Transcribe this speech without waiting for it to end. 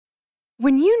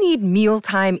When you need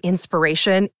mealtime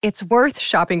inspiration, it's worth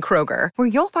shopping Kroger, where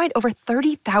you'll find over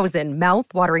 30,000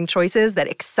 mouth-watering choices that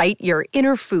excite your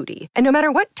inner foodie. And no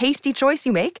matter what tasty choice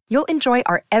you make, you'll enjoy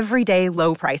our everyday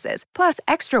low prices, plus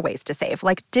extra ways to save,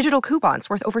 like digital coupons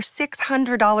worth over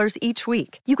 $600 each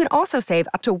week. You can also save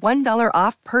up to $1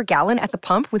 off per gallon at the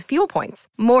pump with fuel points.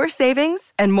 More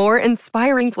savings and more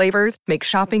inspiring flavors make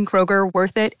shopping Kroger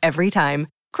worth it every time.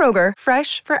 Kroger,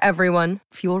 fresh for everyone.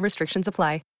 Fuel restrictions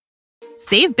apply.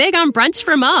 Save big on brunch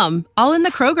for mom, all in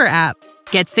the Kroger app.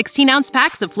 Get 16-ounce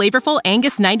packs of flavorful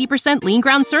Angus 90% lean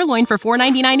ground sirloin for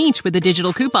 $4.99 each with a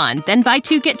digital coupon. Then buy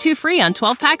 2, get 2 free on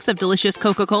 12 packs of delicious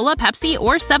Coca-Cola, Pepsi,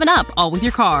 or 7-Up, all with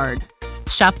your card.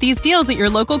 Shop these deals at your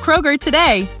local Kroger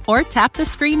today, or tap the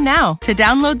screen now to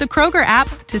download the Kroger app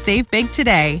to save big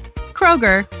today.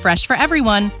 Kroger, fresh for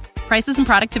everyone. Prices and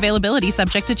product availability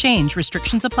subject to change.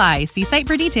 Restrictions apply. See site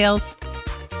for details.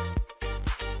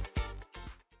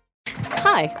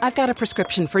 Hi, I've got a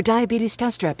prescription for diabetes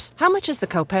test strips. How much is the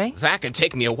copay? That could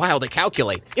take me a while to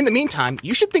calculate. In the meantime,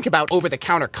 you should think about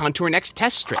over-the-counter Contour Next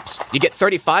test strips. You get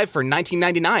 35 for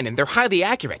 $19.99, and they're highly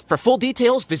accurate. For full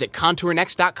details, visit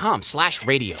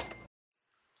contournext.com/radio.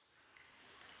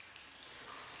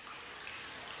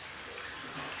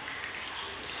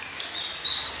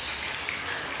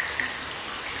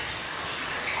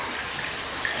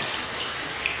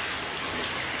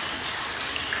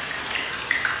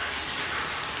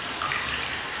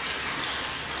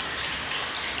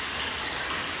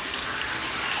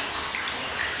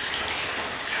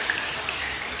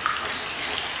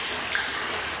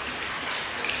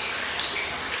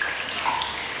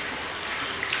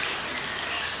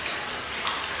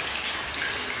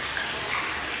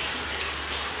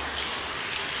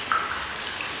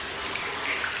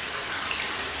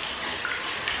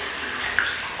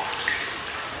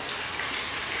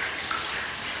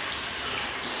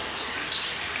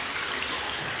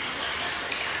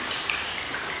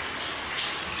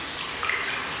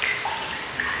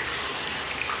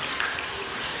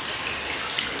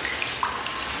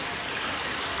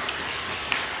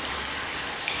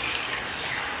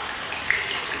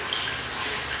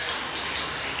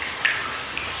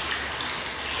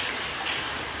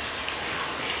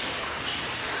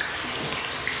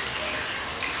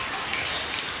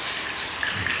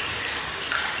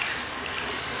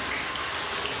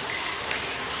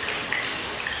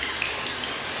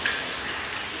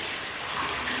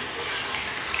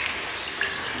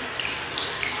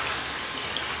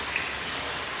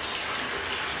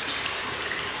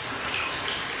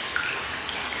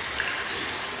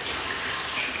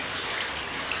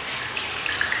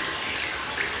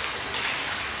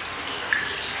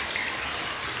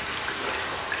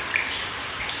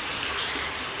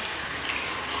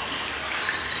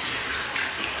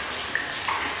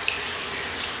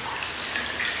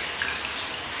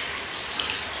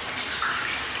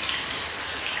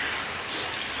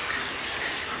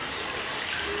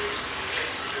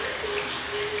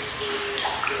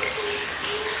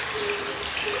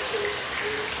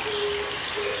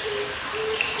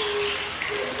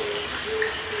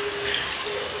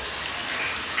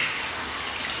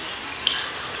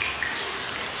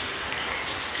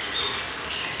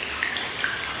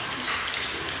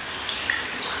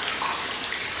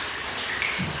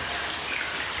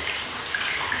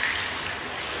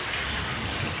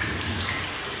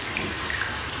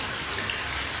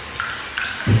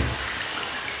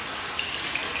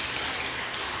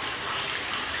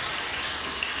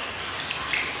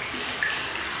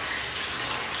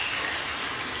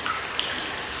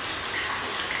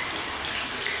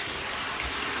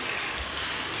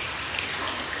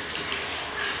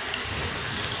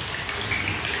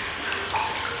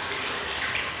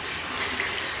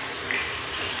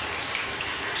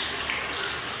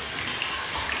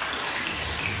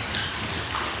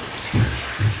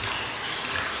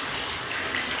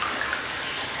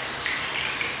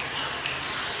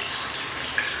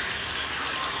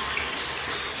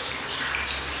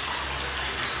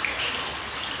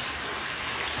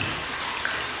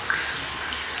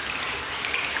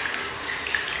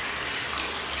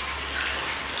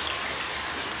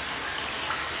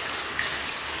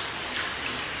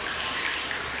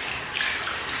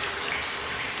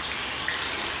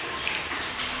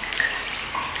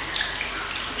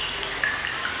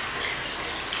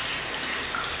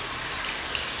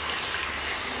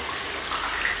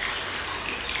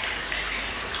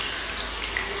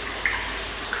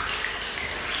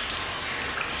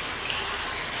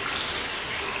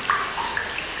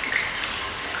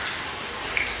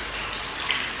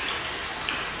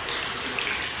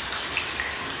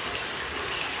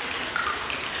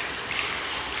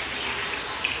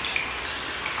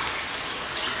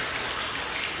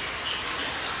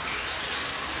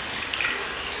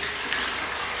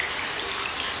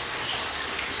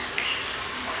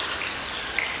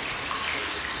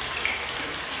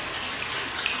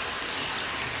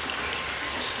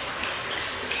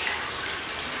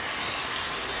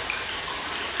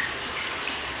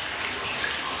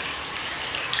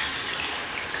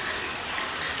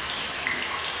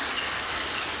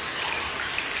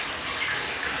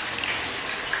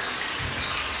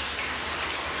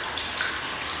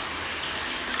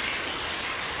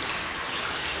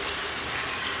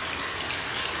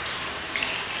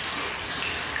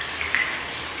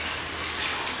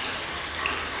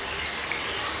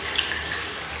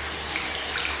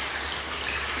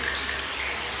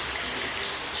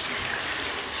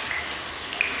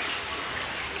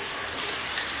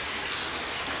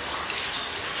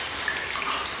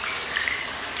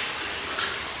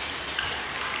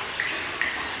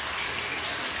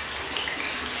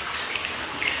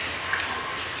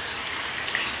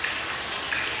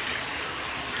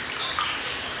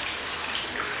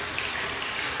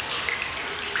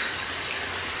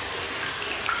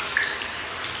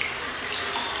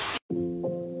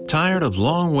 Tired of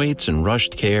long waits and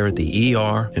rushed care at the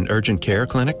ER and urgent care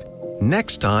clinic?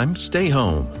 Next time, stay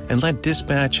home and let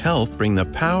Dispatch Health bring the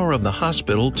power of the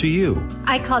hospital to you.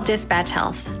 I call Dispatch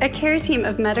Health. A care team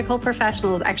of medical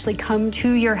professionals actually come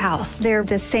to your house. They're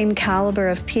the same caliber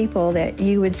of people that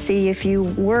you would see if you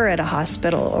were at a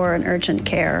hospital or an urgent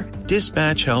care.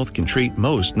 Dispatch Health can treat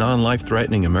most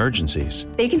non-life-threatening emergencies.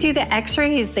 They can do the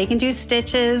x-rays, they can do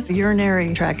stitches,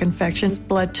 urinary tract infections,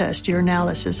 blood test,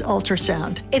 urinalysis,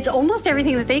 ultrasound. It's almost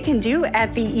everything that they can do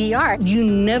at the ER. You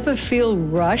never feel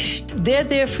rushed. They're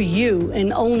there for you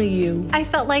and only you. I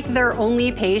felt like their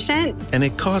only patient. And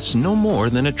it costs no more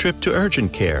than a trip to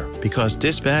urgent care because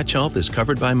Dispatch Health is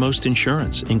covered by most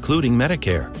insurance, including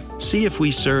Medicare. See if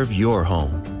we serve your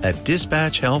home at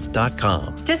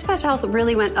dispatchhealth.com. Dispatch Health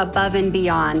really went above and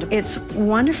beyond. It's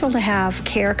wonderful to have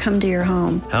care come to your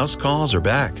home. House calls are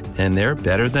back, and they're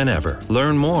better than ever.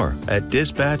 Learn more at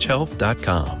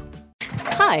dispatchhealth.com.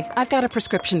 Hi, I've got a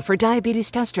prescription for diabetes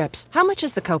test strips. How much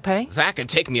is the copay? That could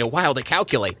take me a while to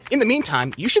calculate. In the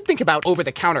meantime, you should think about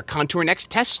over-the-counter Contour Next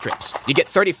test strips. You get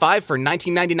 35 for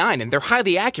 $19.99, and they're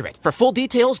highly accurate. For full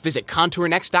details, visit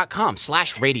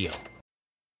contournext.com/radio.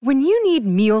 When you need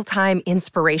mealtime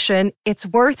inspiration, it's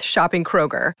worth shopping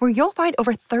Kroger, where you'll find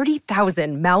over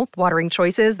 30,000 mouth-watering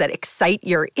choices that excite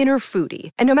your inner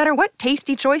foodie. And no matter what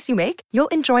tasty choice you make, you'll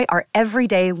enjoy our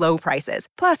everyday low prices,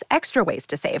 plus extra ways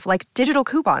to save, like digital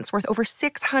coupons worth over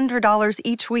 $600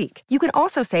 each week. You can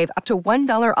also save up to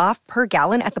 $1 off per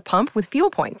gallon at the pump with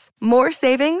fuel points. More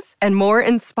savings and more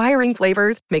inspiring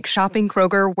flavors make shopping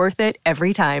Kroger worth it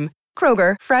every time.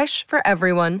 Kroger, fresh for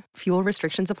everyone. Fuel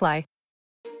restrictions apply.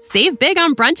 Save big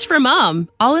on brunch for mom,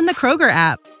 all in the Kroger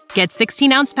app. Get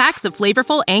 16-ounce packs of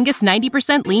flavorful Angus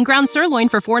 90% lean ground sirloin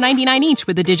for $4.99 each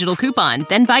with a digital coupon.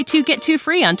 Then buy 2, get 2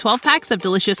 free on 12 packs of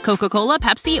delicious Coca-Cola,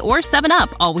 Pepsi, or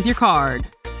 7-Up, all with your card.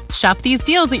 Shop these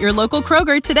deals at your local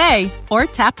Kroger today, or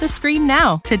tap the screen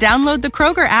now to download the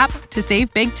Kroger app to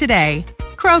save big today.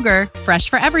 Kroger, fresh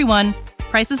for everyone.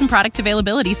 Prices and product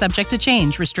availability subject to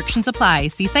change. Restrictions apply.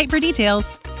 See site for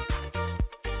details.